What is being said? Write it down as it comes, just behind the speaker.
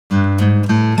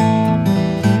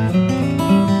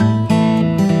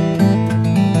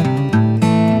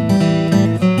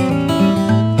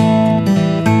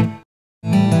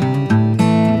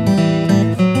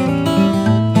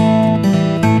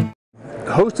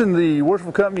hosting the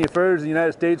Worshipful Company of Farriers in the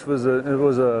United States was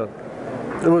a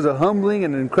humbling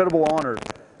and incredible honor.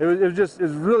 It was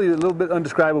really a little bit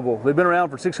undescribable. They've been around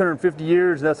for 650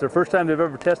 years. That's their first time they've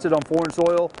ever tested on foreign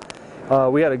soil.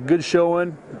 We had a good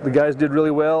showing. The guys did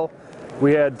really well.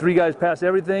 We had 3 guys pass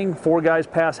everything, 4 guys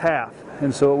pass half,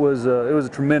 and so it was a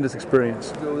tremendous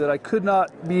experience. So that I could not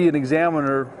be an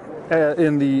examiner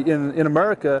in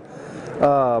America.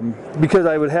 Because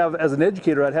I would have, as an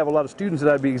educator, I'd have a lot of students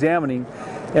that I'd be examining,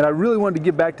 and I really wanted to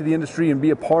get back to the industry and be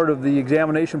a part of the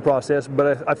examination process,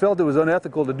 but I felt it was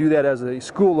unethical to do that as a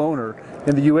school owner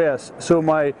in the U.S. So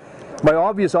my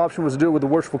obvious option was to do it with the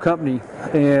Worshipful Company,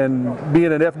 and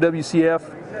being an FWCF,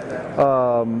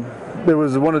 it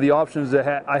was one of the options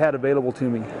that I had available to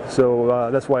me, so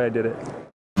that's why I did it.